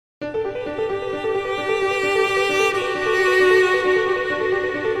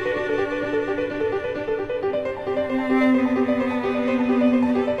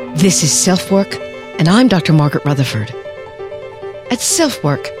This is SelfWork, and I'm Dr. Margaret Rutherford. At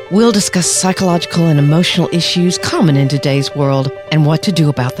SelfWork, we'll discuss psychological and emotional issues common in today's world and what to do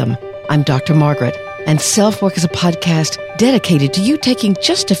about them. I'm Dr. Margaret, and SelfWork is a podcast dedicated to you taking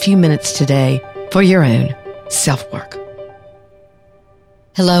just a few minutes today for your own self-work.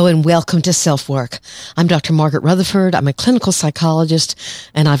 Hello and welcome to SelfWork. I'm Dr. Margaret Rutherford. I'm a clinical psychologist,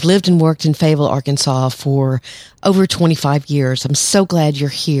 and I've lived and worked in Fayetteville, Arkansas for over 25 years. I'm so glad you're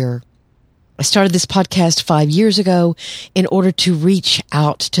here. I started this podcast 5 years ago in order to reach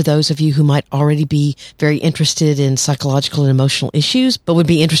out to those of you who might already be very interested in psychological and emotional issues, but would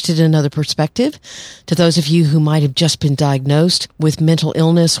be interested in another perspective. To those of you who might have just been diagnosed with mental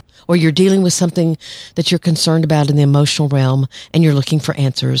illness, or you're dealing with something that you're concerned about in the emotional realm and you're looking for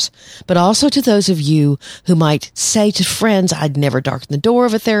answers. But also to those of you who might say to friends, I'd never darken the door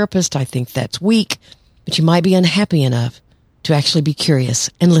of a therapist. I think that's weak, but you might be unhappy enough to actually be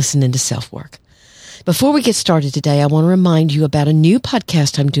curious and listen into SelfWork. Before we get started today, I want to remind you about a new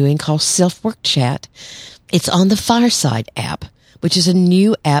podcast I'm doing called SelfWork Chat. It's on the Fireside app, which is a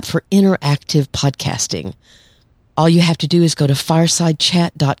new app for interactive podcasting. All you have to do is go to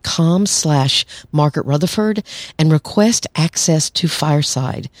firesidechat.com/Margaret Rutherford and request access to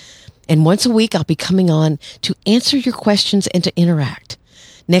Fireside. And once a week, I'll be coming on to answer your questions and to interact.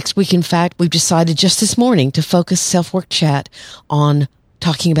 Next week, in fact, we've decided just this morning to focus SelfWork Chat on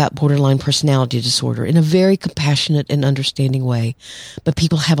talking about borderline personality disorder in a very compassionate and understanding way. But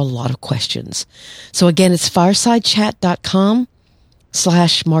people have a lot of questions. So again, it's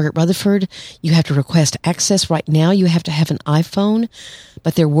firesidechat.com/Margaret Rutherford. You have to request access right now. You have to have an iPhone,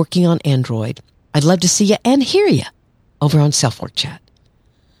 but they're working on Android. I'd love to see you and hear you over on SelfWork Chat.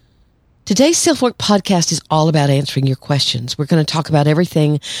 Today's SelfWork podcast is all about answering your questions. We're going to talk about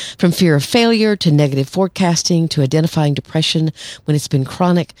everything from fear of failure to negative forecasting to identifying depression when it's been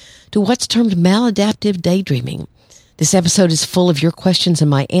chronic to what's termed maladaptive daydreaming. This episode is full of your questions and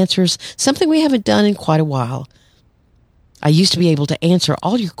my answers, something we haven't done in quite a while. I used to be able to answer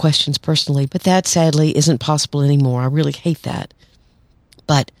all your questions personally, but that sadly isn't possible anymore. I really hate that.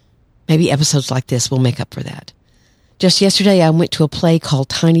 But maybe episodes like this will make up for that. Just yesterday, I went to a play called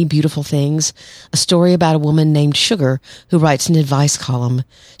Tiny Beautiful Things, a story about a woman named Sugar who writes an advice column.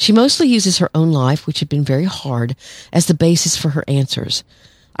 She mostly uses her own life, which had been very hard, as the basis for her answers.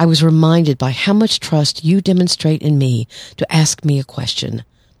 I was reminded by how much trust you demonstrate in me to ask me a question,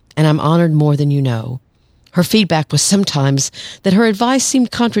 and I'm honored more than you know. Her feedback was sometimes that her advice seemed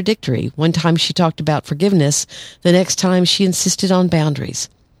contradictory. One time she talked about forgiveness, the next time she insisted on boundaries.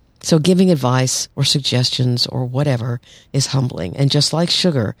 So giving advice or suggestions or whatever is humbling. And just like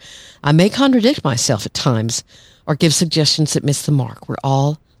Sugar, I may contradict myself at times or give suggestions that miss the mark. We're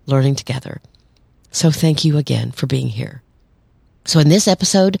all learning together. So thank you again for being here. So in this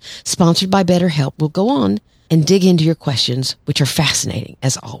episode, sponsored by BetterHelp, we'll go on and dig into your questions, which are fascinating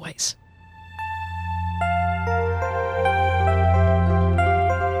as always.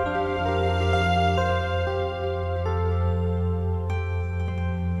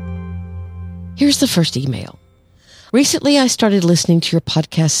 Here's the first email. Recently, I started listening to your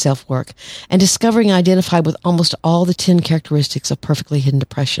podcast, SelfWork, and discovering I identify with almost all the 10 characteristics of perfectly hidden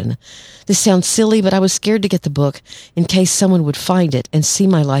depression. This sounds silly, but I was scared to get the book in case someone would find it and see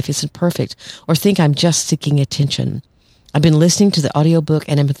my life isn't perfect or think I'm just seeking attention. I've been listening to the audiobook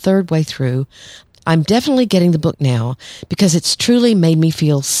and I'm a third way through. I'm definitely getting the book now because it's truly made me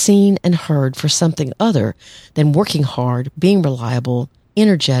feel seen and heard for something other than working hard, being reliable,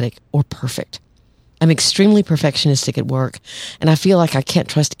 energetic, or perfect. I'm extremely perfectionistic at work, and I feel like I can't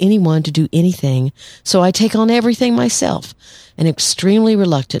trust anyone to do anything, so I take on everything myself, and extremely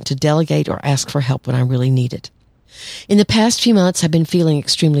reluctant to delegate or ask for help when I really need it. In the past few months, I've been feeling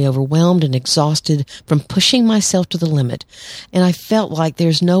extremely overwhelmed and exhausted from pushing myself to the limit, and I felt like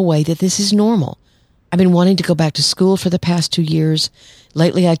there's no way that this is normal. I've been wanting to go back to school for the past 2 years.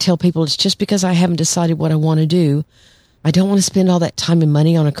 Lately, I tell people it's just because I haven't decided what I want to do. I don't want to spend all that time and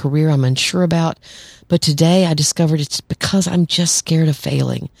money on a career I'm unsure about, but today I discovered it's because I'm just scared of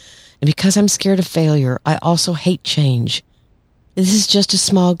failing. And because I'm scared of failure, I also hate change. This is just a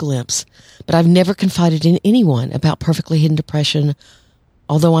small glimpse, but I've never confided in anyone about perfectly hidden depression,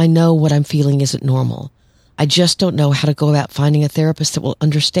 although I know what I'm feeling isn't normal. I just don't know how to go about finding a therapist that will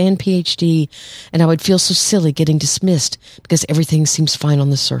understand PhD, and I would feel so silly getting dismissed because everything seems fine on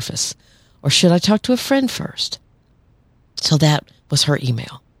the surface. Or should I talk to a friend first? So that was her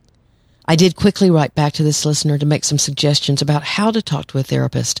email. I did quickly write back to this listener to make some suggestions about how to talk to a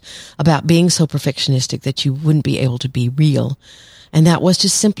therapist about being so perfectionistic that you wouldn't be able to be real. And that was to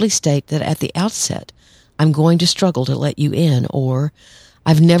simply state that at the outset, I'm going to struggle to let you in, or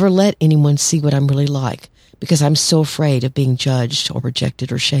I've never let anyone see what I'm really like because I'm so afraid of being judged or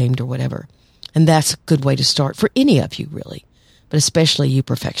rejected or shamed or whatever. And that's a good way to start for any of you, really, but especially you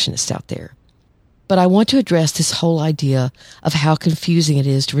perfectionists out there. But I want to address this whole idea of how confusing it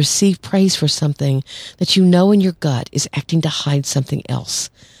is to receive praise for something that you know in your gut is acting to hide something else.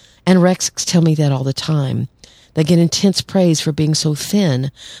 Anorexics tell me that all the time. They get intense praise for being so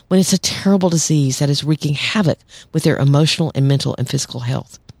thin when it's a terrible disease that is wreaking havoc with their emotional and mental and physical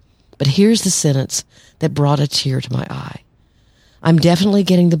health. But here's the sentence that brought a tear to my eye. I'm definitely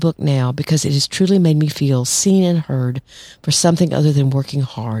getting the book now because it has truly made me feel seen and heard for something other than working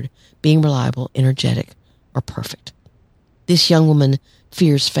hard, being reliable, energetic, or perfect. This young woman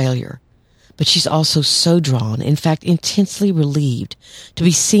fears failure, but she's also so drawn, in fact, intensely relieved to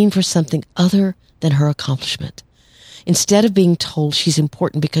be seen for something other than her accomplishment. Instead of being told she's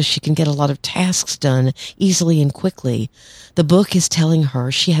important because she can get a lot of tasks done easily and quickly, the book is telling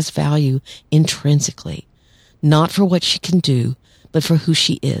her she has value intrinsically, not for what she can do, but for who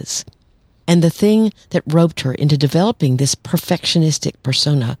she is. And the thing that roped her into developing this perfectionistic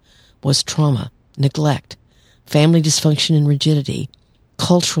persona was trauma, neglect, family dysfunction and rigidity,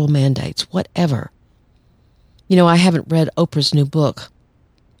 cultural mandates, whatever. You know, I haven't read Oprah's new book,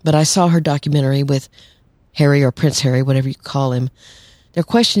 but I saw her documentary with Harry or Prince Harry, whatever you call him. Their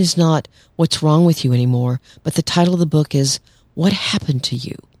question is not what's wrong with you anymore, but the title of the book is What Happened to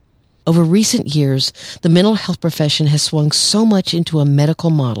You? Over recent years, the mental health profession has swung so much into a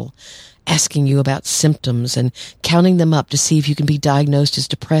medical model, asking you about symptoms and counting them up to see if you can be diagnosed as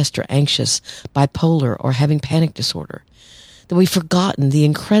depressed or anxious, bipolar, or having panic disorder, that we've forgotten the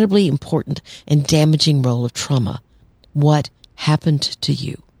incredibly important and damaging role of trauma. What happened to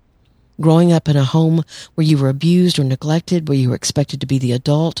you? Growing up in a home where you were abused or neglected, where you were expected to be the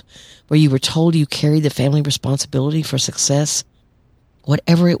adult, where you were told you carried the family responsibility for success,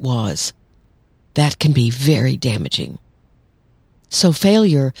 whatever it was, that can be very damaging. So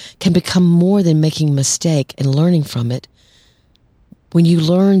failure can become more than making a mistake and learning from it. When you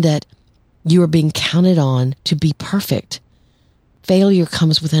learn that you are being counted on to be perfect, failure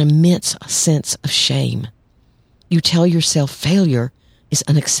comes with an immense sense of shame. You tell yourself failure is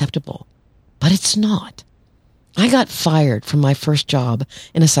unacceptable, but it's not. I got fired from my first job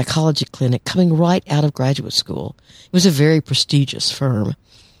in a psychology clinic coming right out of graduate school. It was a very prestigious firm.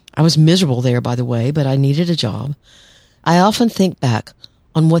 I was miserable there, by the way, but I needed a job. I often think back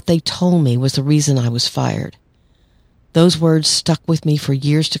on what they told me was the reason I was fired. Those words stuck with me for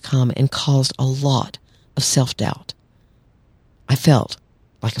years to come and caused a lot of self-doubt. I felt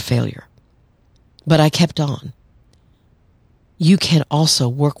like a failure, but I kept on. You can also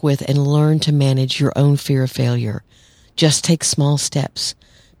work with and learn to manage your own fear of failure. Just take small steps.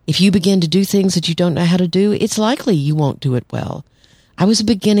 If you begin to do things that you don't know how to do, it's likely you won't do it well. I was a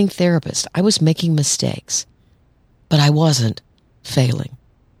beginning therapist. I was making mistakes, but I wasn't failing.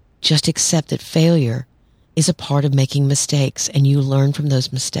 Just accept that failure is a part of making mistakes, and you learn from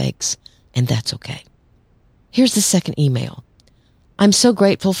those mistakes, and that's okay. Here's the second email. I'm so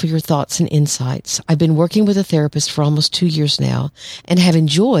grateful for your thoughts and insights. I've been working with a therapist for almost 2 years now and have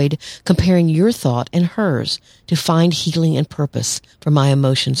enjoyed comparing your thought and hers to find healing and purpose for my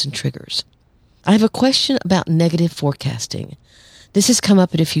emotions and triggers. I have a question about negative forecasting. This has come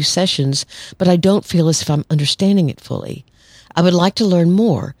up in a few sessions, but I don't feel as if I'm understanding it fully. I would like to learn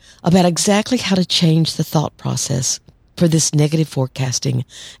more about exactly how to change the thought process for this negative forecasting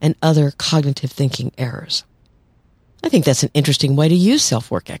and other cognitive thinking errors. I think that's an interesting way to use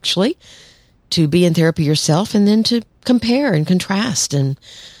self-work, actually, to be in therapy yourself and then to compare and contrast. And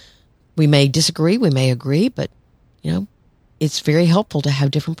we may disagree, we may agree, but, it's very helpful to have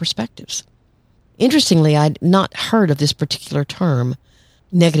different perspectives. Interestingly, I'd not heard of this particular term,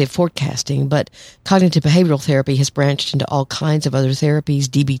 negative forecasting, but cognitive behavioral therapy has branched into all kinds of other therapies,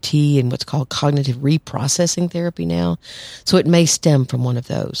 DBT and what's called cognitive reprocessing therapy now, so it may stem from one of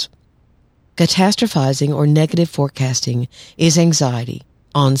those. Catastrophizing or negative forecasting is anxiety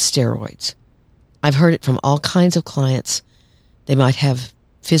on steroids. I've heard it from all kinds of clients. They might have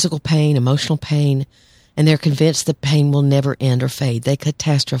physical pain, emotional pain, and they're convinced the pain will never end or fade. They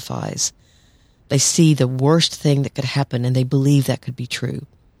catastrophize. They see the worst thing that could happen, and they believe that could be true.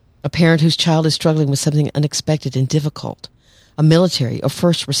 A parent whose child is struggling with something unexpected and difficult. A military or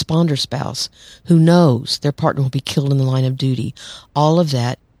first responder spouse who knows their partner will be killed in the line of duty. All of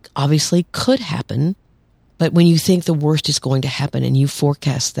that obviously could happen, but when you think the worst is going to happen and you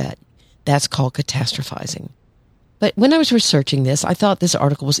forecast that, that's called catastrophizing. But when I was researching this, I thought this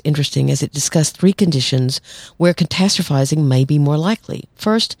article was interesting as it discussed 3 conditions where catastrophizing may be more likely.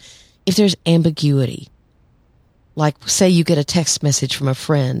 First, if there's ambiguity. Like, say you get a text message from a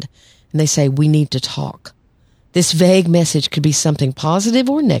friend and they say, we need to talk. This vague message could be something positive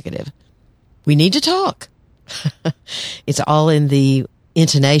or negative. We need to talk. It's all in the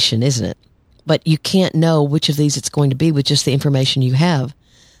intonation, isn't it? But you can't know which of these it's going to be with just the information you have.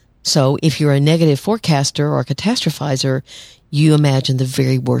 So if you're a negative forecaster or a catastrophizer, you imagine the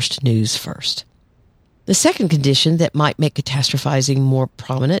very worst news first. The second condition that might make catastrophizing more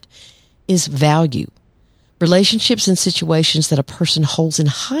prominent is value. Relationships and situations that a person holds in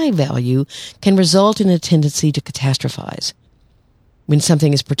high value can result in a tendency to catastrophize. When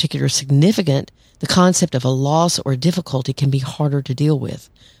something is particularly significant, the concept of a loss or a difficulty can be harder to deal with.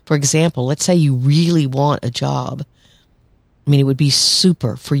 For example, let's say you really want a job. It would be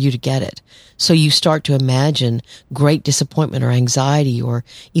super for you to get it. So you start to imagine great disappointment or anxiety or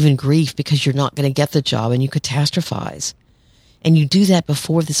even grief because you're not going to get the job, and you catastrophize. And you do that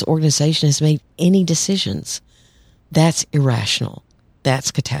before this organization has made any decisions. That's irrational.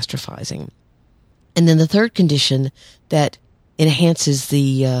 That's catastrophizing. And then the third condition that enhances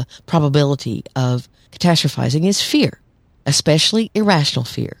the probability of catastrophizing is fear, especially irrational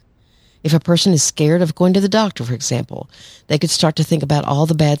fear. If a person is scared of going to the doctor, for example, they could start to think about all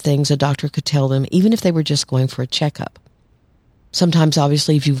the bad things a doctor could tell them, even if they were just going for a checkup. Sometimes,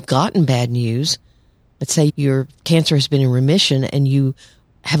 obviously, if you've gotten bad news, let's say your cancer has been in remission and you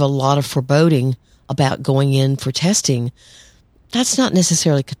have a lot of foreboding about going in for testing, that's not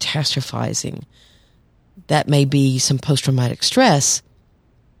necessarily catastrophizing. That may be some post-traumatic stress,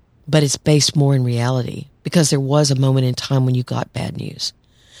 but it's based more in reality because there was a moment in time when you got bad news.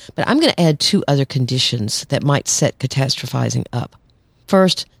 But I'm going to add 2 other conditions that might set catastrophizing up.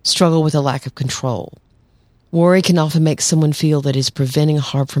 First, struggle with a lack of control. Worry can often make someone feel that it's preventing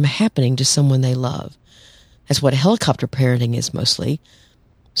harm from happening to someone they love. That's what helicopter parenting is mostly.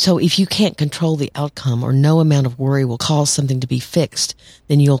 So if you can't control the outcome or no amount of worry will cause something to be fixed,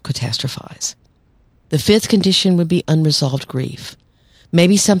 then you'll catastrophize. The 5th condition would be unresolved grief.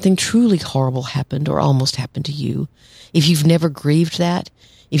 Maybe something truly horrible happened or almost happened to you. If you've never grieved that,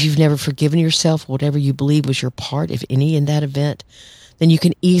 if you've never forgiven yourself whatever you believe was your part, if any, in that event, then you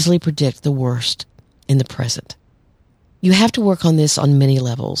can easily predict the worst in the present. You have to work on this on many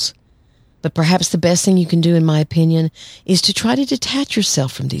levels. But perhaps the best thing you can do, in my opinion, is to try to detach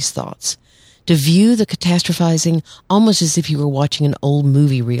yourself from these thoughts, to view the catastrophizing almost as if you were watching an old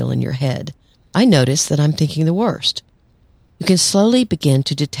movie reel in your head. I notice that I'm thinking the worst. You can slowly begin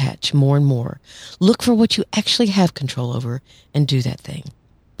to detach more and more. Look for what you actually have control over and do that thing.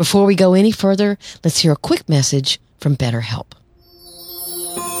 Before we go any further, let's hear a quick message from BetterHelp.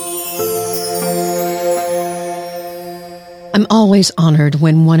 I'm always honored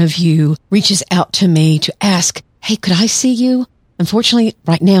when one of you reaches out to me to ask, hey, could I see you? Unfortunately,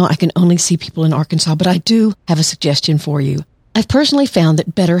 right now I can only see people in Arkansas, but I do have a suggestion for you. I've personally found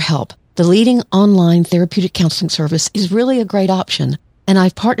that BetterHelp, the leading online therapeutic counseling service, is really a great option, and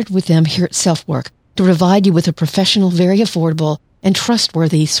I've partnered with them here at SelfWork to provide you with a professional, very affordable, and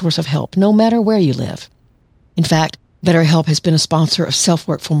trustworthy source of help, no matter where you live. In fact, BetterHelp has been a sponsor of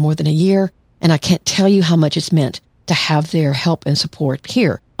SelfWork for more than a year, and I can't tell you how much it's meant to have their help and support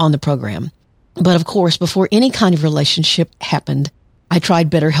here on the program. But of course, before any kind of relationship happened, I tried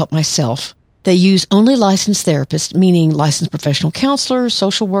BetterHelp myself. They use only licensed therapists, meaning licensed professional counselors,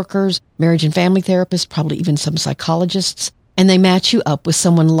 social workers, marriage and family therapists, probably even some psychologists, and they match you up with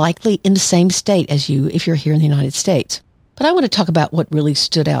someone likely in the same state as you if you're here in the United States. But I want to talk about what really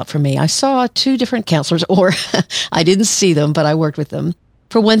stood out for me. I saw 2 different counselors, or I didn't see them, but I worked with them.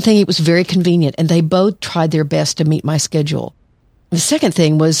 For one thing, it was very convenient, and they both tried their best to meet my schedule. The second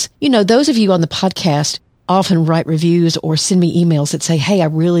thing was, those of you on the podcast often write reviews or send me emails that say, hey, I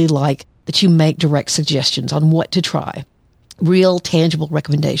really like that you make direct suggestions on what to try. Real, tangible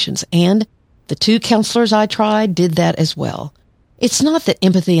recommendations. And the 2 counselors I tried did that as well. It's not that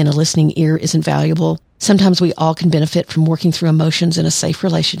empathy and a listening ear isn't valuable. Sometimes we all can benefit from working through emotions in a safe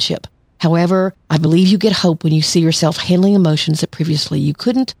relationship. However, I believe you get hope when you see yourself handling emotions that previously you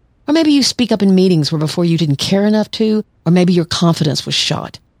couldn't, or maybe you speak up in meetings where before you didn't care enough to, or maybe your confidence was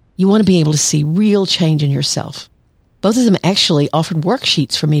shot. You want to be able to see real change in yourself. Both of them actually offered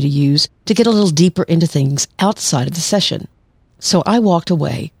worksheets for me to use to get a little deeper into things outside of the session. So I walked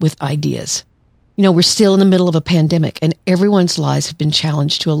away with ideas. We're still in the middle of a pandemic, and everyone's lives have been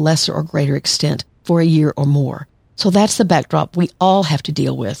challenged to a lesser or greater extent for a year or more. So that's the backdrop we all have to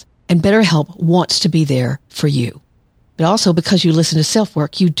deal with, and BetterHelp wants to be there for you. But also, because you listen to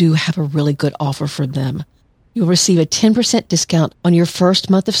SelfWork, you do have a really good offer for them. You'll receive a 10% discount on your first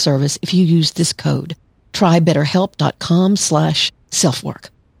month of service if you use this code. Try BetterHelp.com/SelfWork.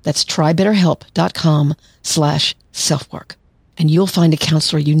 That's trybetterhelp.com/selfwork. And you'll find a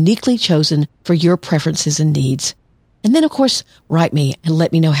counselor uniquely chosen for your preferences and needs. And then, of course, write me and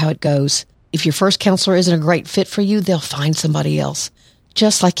let me know how it goes. If your first counselor isn't a great fit for you, they'll find somebody else,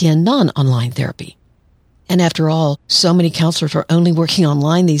 just like in non-online therapy. And after all, so many counselors are only working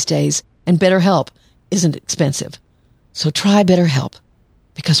online these days, and BetterHelp isn't expensive. So try BetterHelp,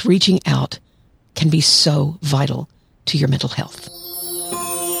 because reaching out can be so vital to your mental health.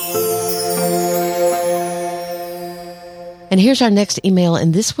 And here's our next email,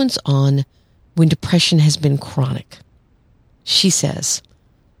 and this one's on when depression has been chronic. She says,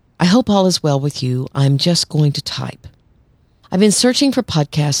 I hope all is well with you. I'm just going to type. I've been searching for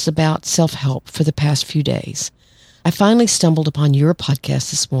podcasts about self-help for the past few days. I finally stumbled upon your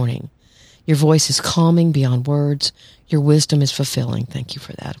podcast this morning. Your voice is calming beyond words. Your wisdom is fulfilling. Thank you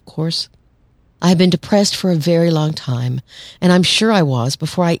for that, of course. I have been depressed for a very long time, and I'm sure I was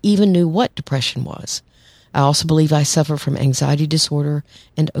before I even knew what depression was. I also believe I suffer from anxiety disorder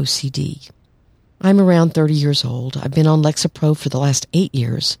and OCD. I'm around 30 years old. I've been on Lexapro for the last 8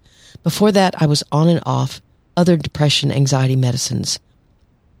 years. Before that, I was on and off other depression, anxiety medicines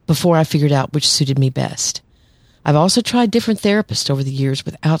before I figured out which suited me best. I've also tried different therapists over the years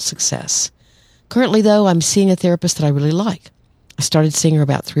without success. Currently, though, I'm seeing a therapist that I really like. I started seeing her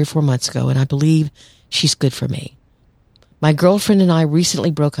about 3 or 4 months ago, and I believe she's good for me. My girlfriend and I recently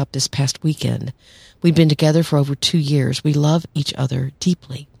broke up this past weekend. We'd been together for over 2 years. We love each other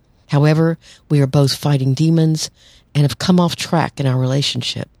deeply. However, we are both fighting demons and have come off track in our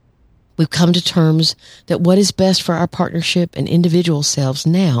relationship. We've come to terms that what is best for our partnership and individual selves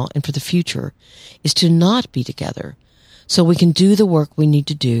now and for the future is to not be together so we can do the work we need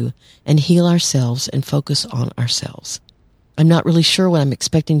to do and heal ourselves and focus on ourselves. I'm not really sure what I'm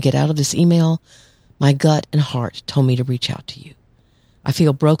expecting to get out of this email. My gut and heart told me to reach out to you. I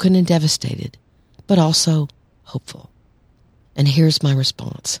feel broken and devastated, but also hopeful. And here's my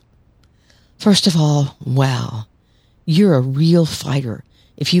response. First of all, wow, you're a real fighter.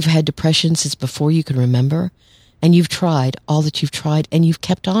 If you've had depression since before you can remember, and you've tried all that you've tried, and you've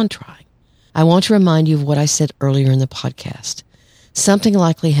kept on trying. I want to remind you of what I said earlier in the podcast. Something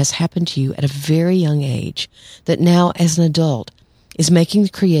likely has happened to you at a very young age that now, as an adult, is making the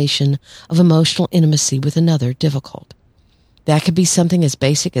creation of emotional intimacy with another difficult. That could be something as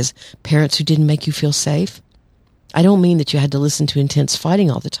basic as parents who didn't make you feel safe. I don't mean that you had to listen to intense fighting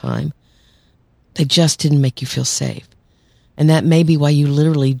all the time. They just didn't make you feel safe. And that may be why you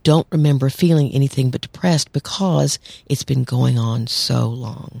literally don't remember feeling anything but depressed because it's been going on so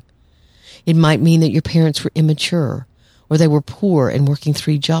long. It might mean that your parents were immature, or they were poor and working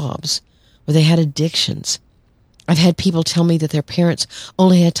 3 jobs, or they had addictions. I've had people tell me that their parents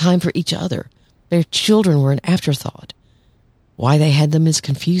only had time for each other. Their children were an afterthought. Why they had them is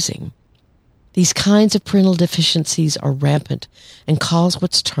confusing. These kinds of parental deficiencies are rampant and cause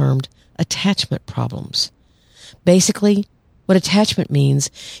what's termed attachment problems. Basically, what attachment means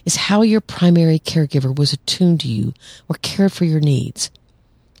is how your primary caregiver was attuned to you or cared for your needs.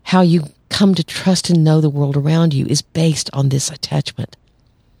 How you come to trust and know the world around you is based on this attachment.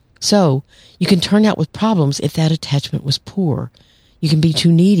 So, you can turn out with problems if that attachment was poor. You can be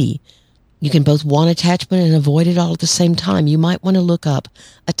too needy. You can both want attachment and avoid it all at the same time. You might want to look up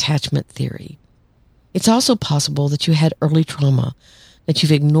attachment theory. It's also possible that you had early trauma that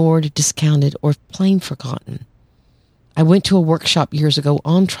you've ignored, discounted, or plain forgotten. I went to a workshop years ago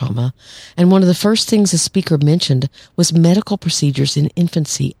on trauma, and one of the first things the speaker mentioned was medical procedures in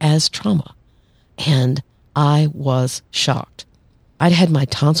infancy as trauma. And I was shocked. I'd had my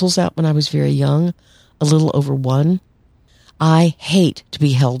tonsils out when I was very young, a little over 1. I hate to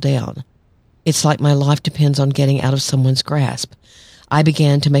be held down. It's like my life depends on getting out of someone's grasp. I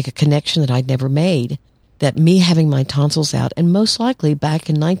began to make a connection that I'd never made, that me having my tonsils out, and most likely back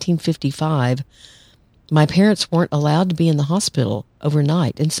in 1955, my parents weren't allowed to be in the hospital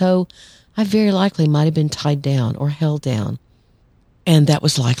overnight, and so I very likely might have been tied down or held down, and that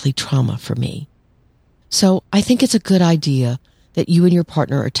was likely trauma for me. So I think it's a good idea that you and your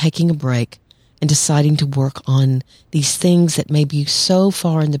partner are taking a break and deciding to work on these things that may be so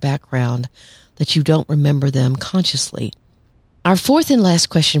far in the background that you don't remember them consciously. Our fourth and last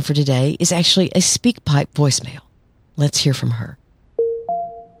question for today is actually a SpeakPipe voicemail. Let's hear from her.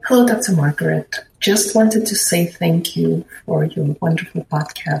 Hello, Dr. Margaret. Just wanted to say thank you for your wonderful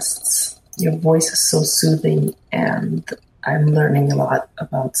podcasts. Your voice is so soothing, and I'm learning a lot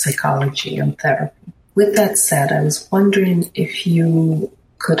about psychology and therapy. With that said, I was wondering if you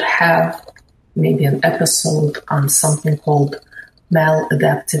could have maybe an episode on something called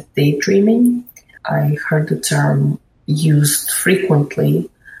maladaptive daydreaming. I heard the term used frequently,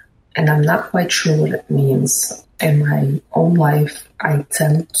 and I'm not quite sure what it means. In my own life, I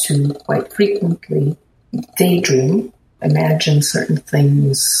tend to quite frequently daydream, imagine certain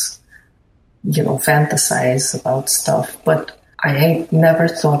things, fantasize about stuff, but I never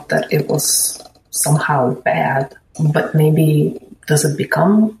thought that it was somehow bad. But maybe does it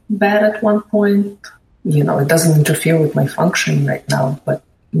become bad at one point? It doesn't interfere with my function right now, but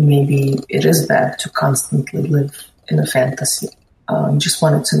maybe it is bad to constantly live in a fantasy. Just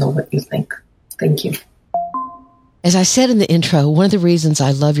wanted to know what you think. Thank you. As I said in the intro, one of the reasons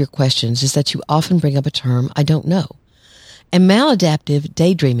I love your questions is that you often bring up a term I don't know. And maladaptive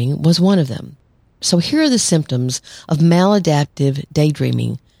daydreaming was one of them. So here are the symptoms of maladaptive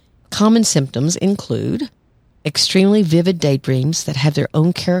daydreaming. Common symptoms include extremely vivid daydreams that have their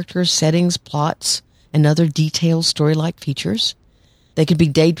own characters, settings, plots, and other detailed story-like features. They could be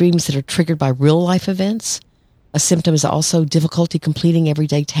daydreams that are triggered by real-life events. A symptom is also difficulty completing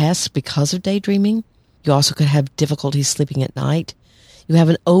everyday tasks because of daydreaming. You also could have difficulty sleeping at night. You have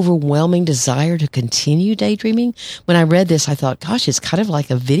an overwhelming desire to continue daydreaming. When I read this, I thought, gosh, it's kind of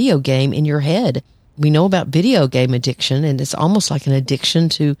like a video game in your head. We know about video game addiction, and it's almost like an addiction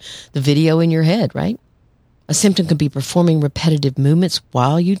to the video in your head, right? A symptom could be performing repetitive movements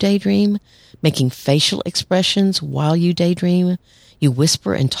while you daydream, making facial expressions while you daydream. You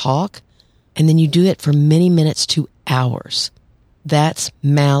whisper and talk, and then you do it for many minutes to hours. That's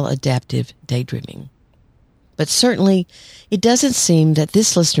maladaptive daydreaming. But certainly, it doesn't seem that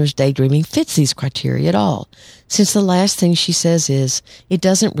this listener's daydreaming fits these criteria at all, since the last thing she says is, it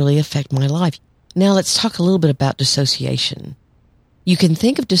doesn't really affect my life. Now let's talk a little bit about dissociation. You can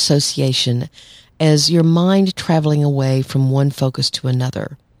think of dissociation as your mind traveling away from one focus to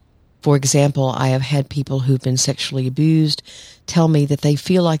another. For example, I have had people who've been sexually abused tell me that they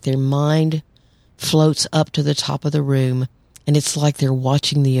feel like their mind floats up to the top of the room, and it's like they're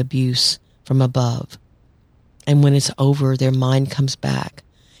watching the abuse from above. And when it's over, their mind comes back.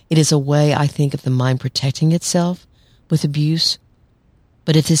 It is a way, I think, of the mind protecting itself with abuse.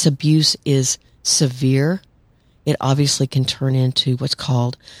 But if this abuse is severe, it obviously can turn into what's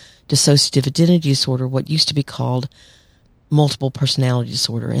called dissociative identity disorder, what used to be called multiple personality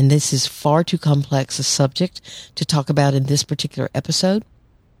disorder. And this is far too complex a subject to talk about in this particular episode.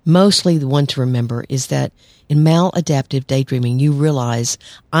 Mostly the one to remember is that in maladaptive daydreaming, you realize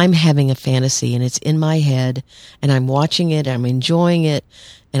I'm having a fantasy and it's in my head and I'm watching it, I'm enjoying it,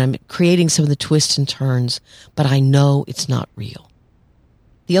 and I'm creating some of the twists and turns, but I know it's not real.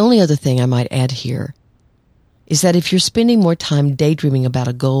 The only other thing I might add here is that if you're spending more time daydreaming about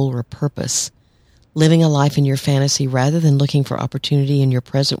a goal or a purpose, living a life in your fantasy rather than looking for opportunity in your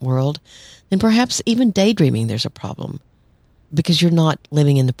present world, then perhaps even daydreaming there's a problem because you're not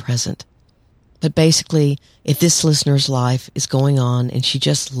living in the present. But basically, if this listener's life is going on and she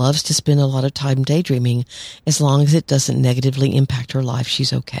just loves to spend a lot of time daydreaming, as long as it doesn't negatively impact her life,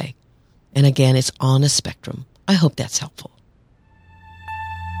 she's okay. And again, it's on a spectrum. I hope that's helpful.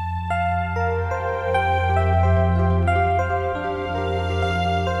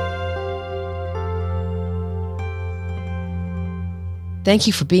 Thank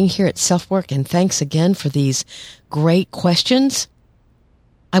you for being here at SelfWork, and thanks again for these great questions.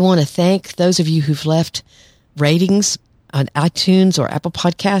 I want to thank those of you who've left ratings on iTunes or Apple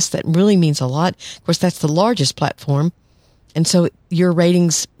Podcasts. That really means a lot. Of course, that's the largest platform, and so your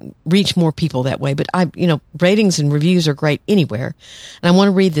ratings reach more people that way. But ratings and reviews are great anywhere. And I want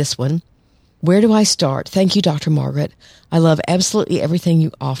to read this one. Where do I start? Thank you, Dr. Margaret. I love absolutely everything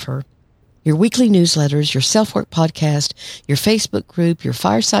you offer. Your weekly newsletters, your SelfWork podcast, your Facebook group, your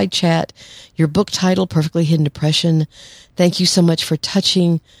fireside chat, your book title, Perfectly Hidden Depression. Thank you so much for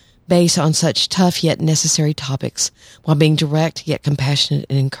touching base on such tough yet necessary topics while being direct yet compassionate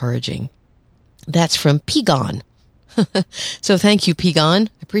and encouraging. That's from Pegon. So thank you, Pegon.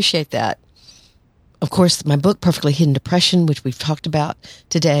 I appreciate that. Of course, my book, Perfectly Hidden Depression, which we've talked about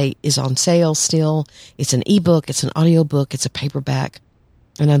today, is on sale still. It's an ebook, it's an audiobook, it's a paperback.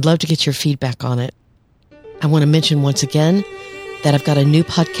 And I'd love to get your feedback on it. I want to mention once again that I've got a new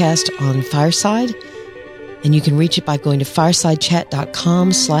podcast on Fireside, and you can reach it by going to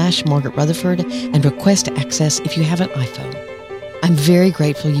firesidechat.com/Margaret Rutherford and request access if you have an iPhone. I'm very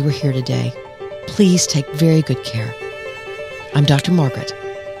grateful you were here today. Please take very good care. I'm Dr. Margaret,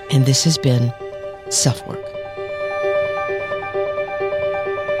 and this has been SelfWork.